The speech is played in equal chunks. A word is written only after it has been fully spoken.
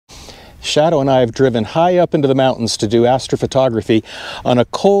Shadow and I have driven high up into the mountains to do astrophotography on a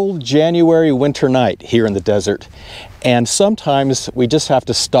cold January winter night here in the desert. And sometimes we just have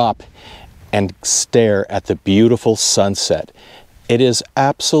to stop and stare at the beautiful sunset. It is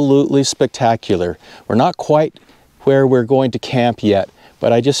absolutely spectacular. We're not quite where we're going to camp yet,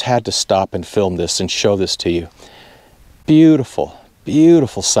 but I just had to stop and film this and show this to you. Beautiful,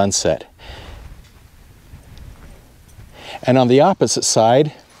 beautiful sunset. And on the opposite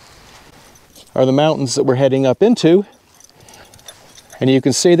side are the mountains that we're heading up into. And you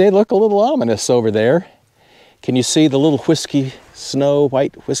can see they look a little ominous over there. Can you see the little whiskey snow,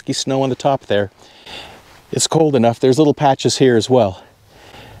 white whiskey snow on the top there? It's cold enough. There's little patches here as well.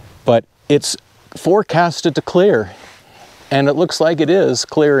 But it's forecasted to clear. And it looks like it is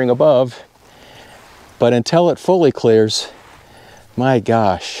clearing above. But until it fully clears, my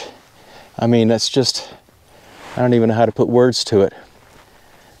gosh. I mean, that's just, I don't even know how to put words to it.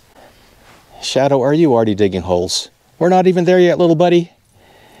 Shadow, are you already digging holes? We're not even there yet, little buddy.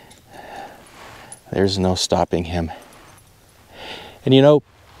 There's no stopping him. And you know,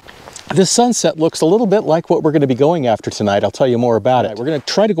 this sunset looks a little bit like what we're going to be going after tonight. I'll tell you more about it. We're going to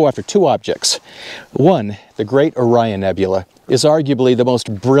try to go after two objects. One, the great Orion Nebula, is arguably the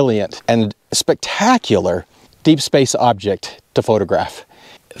most brilliant and spectacular deep space object to photograph.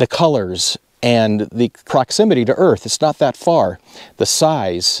 The colors and the proximity to Earth, it's not that far. The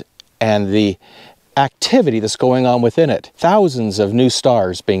size and the activity that's going on within it. Thousands of new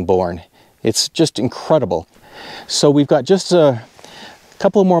stars being born. It's just incredible. So we've got just a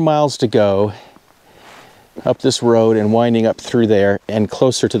couple more miles to go up this road and winding up through there and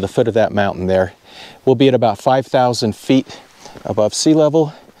closer to the foot of that mountain there. We'll be at about 5,000 feet above sea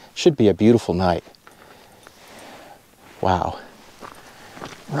level. Should be a beautiful night. Wow.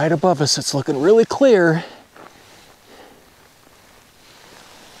 Right above us, it's looking really clear.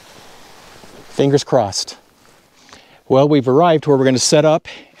 Fingers crossed. Well, we've arrived where we're going to set up,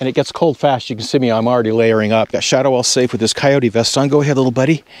 and it gets cold fast. You can see me, I'm already layering up. Got Shadow all safe with his coyote vest on. Go ahead, little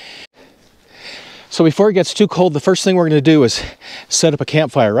buddy. So before it gets too cold, the first thing we're going to do is set up a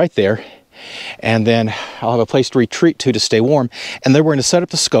campfire right there, and then I'll have a place to retreat to stay warm. And then we're going to set up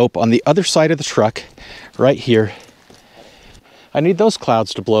the scope on the other side of the truck, right here. I need those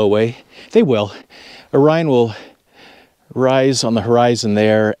clouds to blow away. They will. Orion will rise on the horizon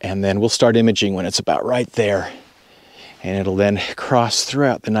there, and then we'll start imaging when it's about right there. And it'll then cross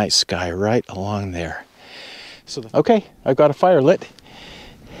throughout the night sky right along there. So, okay, I've got a fire lit.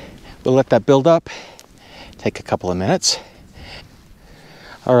 We'll let that build up, take a couple of minutes.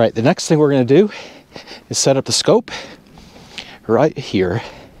 All right, the next thing we're gonna do is set up the scope right here.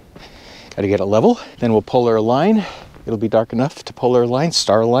 Gotta get it level, then we'll polar align. It'll be dark enough to polar align,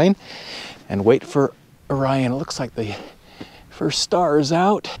 star align, and wait for Orion. It looks like the first star is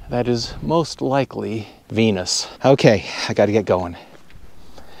out. That is most likely Venus. Okay, I gotta get going.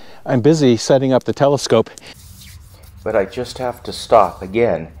 I'm busy setting up the telescope, but I just have to stop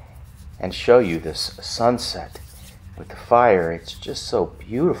again and show you this sunset with the fire. It's just so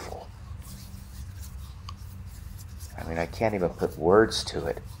beautiful. I mean, I can't even put words to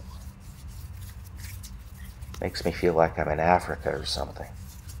it. Makes me feel like I'm in Africa or something.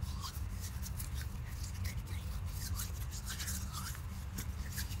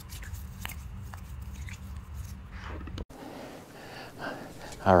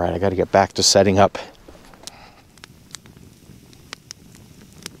 All right, I got to get back to setting up.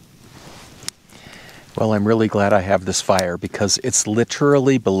 Well, I'm really glad I have this fire because it's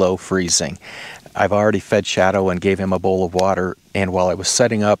literally below freezing. I've already fed Shadow and gave him a bowl of water, and while I was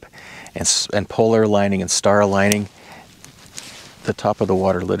setting up and polar aligning and star aligning, the top of the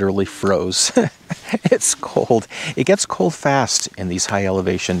water literally froze. It's cold. It gets cold fast in these high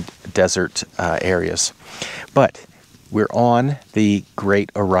elevation desert areas. But we're on the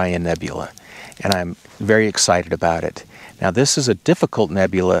Great Orion Nebula, and I'm very excited about it. Now, this is a difficult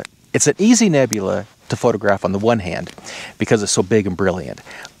nebula. It's an easy nebula to photograph on the one hand because it's so big and brilliant,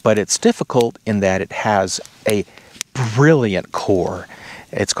 but it's difficult in that it has a brilliant core.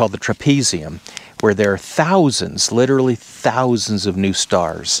 It's called the trapezium, where there are thousands, literally thousands of new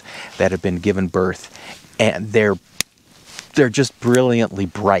stars that have been given birth, and they're just brilliantly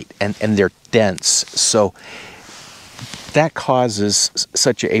bright, and they're dense. So that causes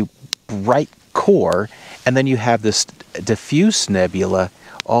such a bright core, and then you have this diffuse nebula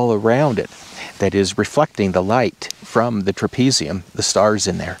all around it that is reflecting the light from the trapezium, the stars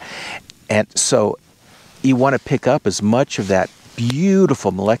in there. And so you want to pick up as much of that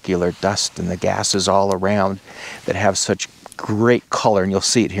beautiful molecular dust and the gases all around that have such great color, and you'll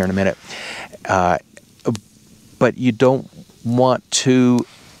see it here in a minute. But you don't want to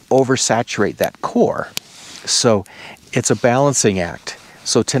oversaturate that core. So it's a balancing act.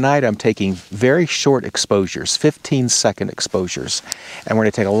 So tonight I'm taking very short exposures, 15-second exposures, and we're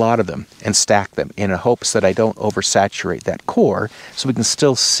going to take a lot of them and stack them in hopes that I don't oversaturate that core, so we can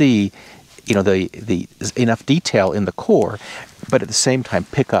still see, you know, the enough detail in the core, but at the same time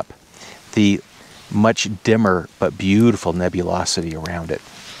pick up the much dimmer but beautiful nebulosity around it.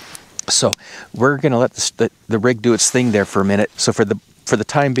 So we're going to let the rig do its thing there for a minute. So for the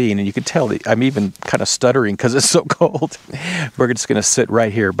time being, and you can tell that I'm even kind of stuttering because it's so cold, we're just going to sit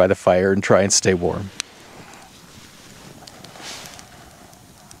right here by the fire and try and stay warm.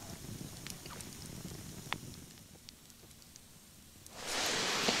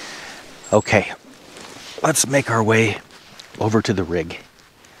 Okay, let's make our way over to the rig,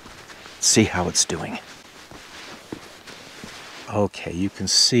 see how it's doing. Okay, you can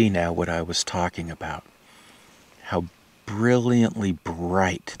see now what I was talking about, how brilliantly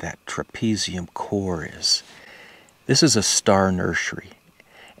bright that trapezium core is. This is a star nursery,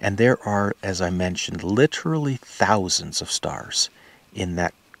 and there are, as I mentioned, literally thousands of stars in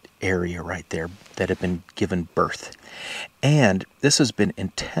that area right there that have been given birth. And this has been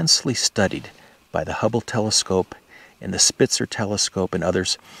intensely studied by the Hubble telescope and the Spitzer telescope and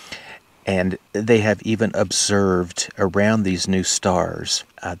others, and they have even observed around these new stars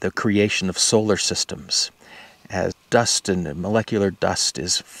the creation of solar systems, as dust and molecular dust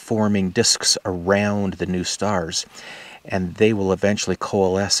is forming disks around the new stars, and they will eventually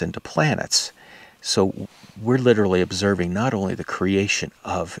coalesce into planets. So we're literally observing not only the creation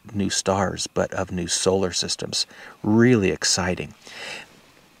of new stars, but of new solar systems. Really exciting.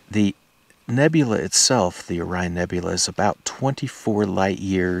 The nebula itself, the Orion Nebula, is about 24 light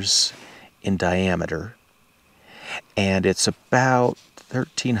years in diameter, and it's about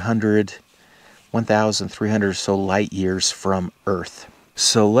 1,300 or so light years from Earth.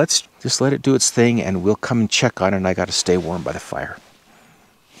 So let's just let it do its thing, and we'll come and check on it, and I got to stay warm by the fire.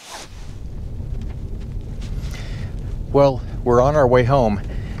 Well, we're on our way home.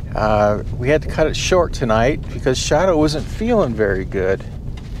 We had to cut it short tonight because Shadow wasn't feeling very good.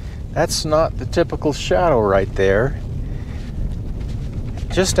 That's not the typical Shadow right there.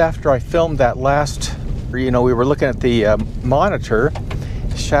 Just after I filmed that last, we were looking at the monitor,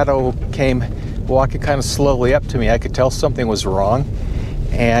 Shadow came walking kind of slowly up to me. I could tell something was wrong,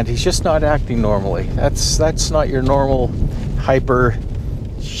 and he's just not acting normally. That's not your normal hyper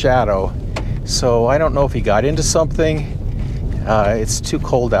Shadow. So I don't know if he got into something. It's too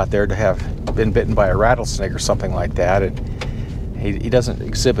cold out there to have been bitten by a rattlesnake or something like that. And he doesn't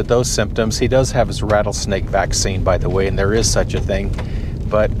exhibit those symptoms. He does have his rattlesnake vaccine, by the way, and there is such a thing.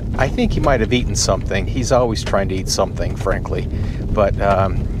 But I think he might have eaten something. He's always trying to eat something, frankly. But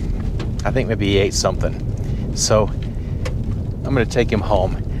I think maybe he ate something. So I'm going to take him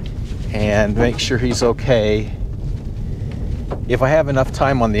home and make sure he's okay. If I have enough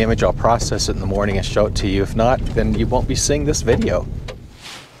time on the image, I'll process it in the morning and show it to you. If not, then you won't be seeing this video.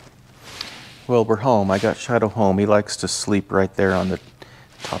 Well, we're home. I got Shadow home. He likes to sleep right there on the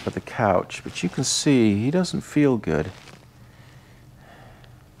top of the couch. But you can see he doesn't feel good.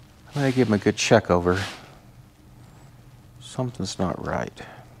 I'm going to give him a good check over. Something's not right.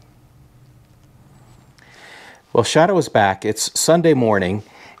 Well, Shadow is back. It's Sunday morning,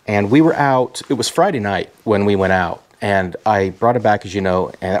 and we were out. It was Friday night when we went out. And I brought him back, as you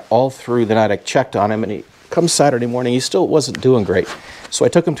know, and all through the night I checked on him, and he comes Saturday morning, he still wasn't doing great. So I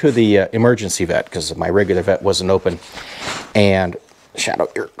took him to the emergency vet, because my regular vet wasn't open. And,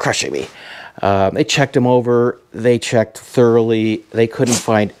 Shadow, you're crushing me. They checked him over, they checked thoroughly, they couldn't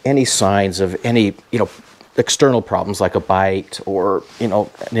find any signs of any, external problems like a bite or, an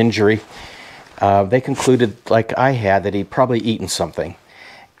injury. They concluded, like I had, that he'd probably eaten something.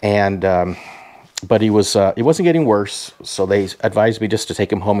 And, but he wasn't getting worse, so they advised me just to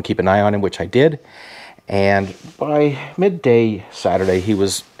take him home and keep an eye on him, which I did. And by midday Saturday, he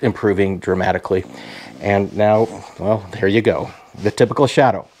was improving dramatically. And now, well, there you go, the typical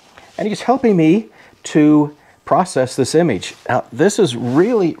Shadow. And he's helping me to process this image. Now, this is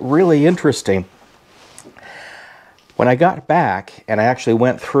really, really interesting. When I got back, and I actually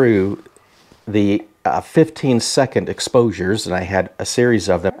went through the 15-second exposures, and I had a series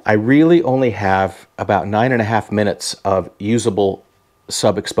of them, I really only have about 9.5 minutes of usable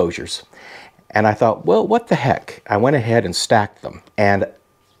sub-exposures. And I thought, well, what the heck? I went ahead and stacked them. And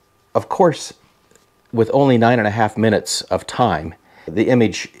of course, with only 9.5 minutes of time, the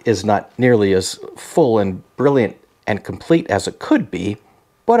image is not nearly as full and brilliant and complete as it could be,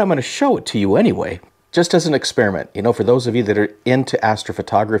 but I'm going to show it to you anyway, just as an experiment. For those of you that are into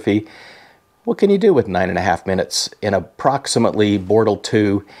astrophotography, What can you do with 9.5 minutes in approximately Bortle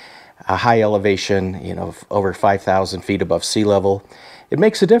 2, a high elevation, you know, over 5,000 feet above sea level? It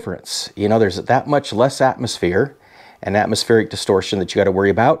makes a difference. You know, there's that much less atmosphere and atmospheric distortion that you got to worry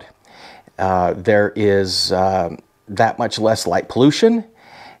about. There is that much less light pollution,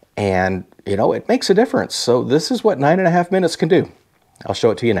 and, you know, it makes a difference. So this is what 9.5 minutes can do. I'll show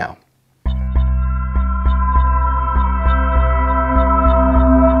it to you now.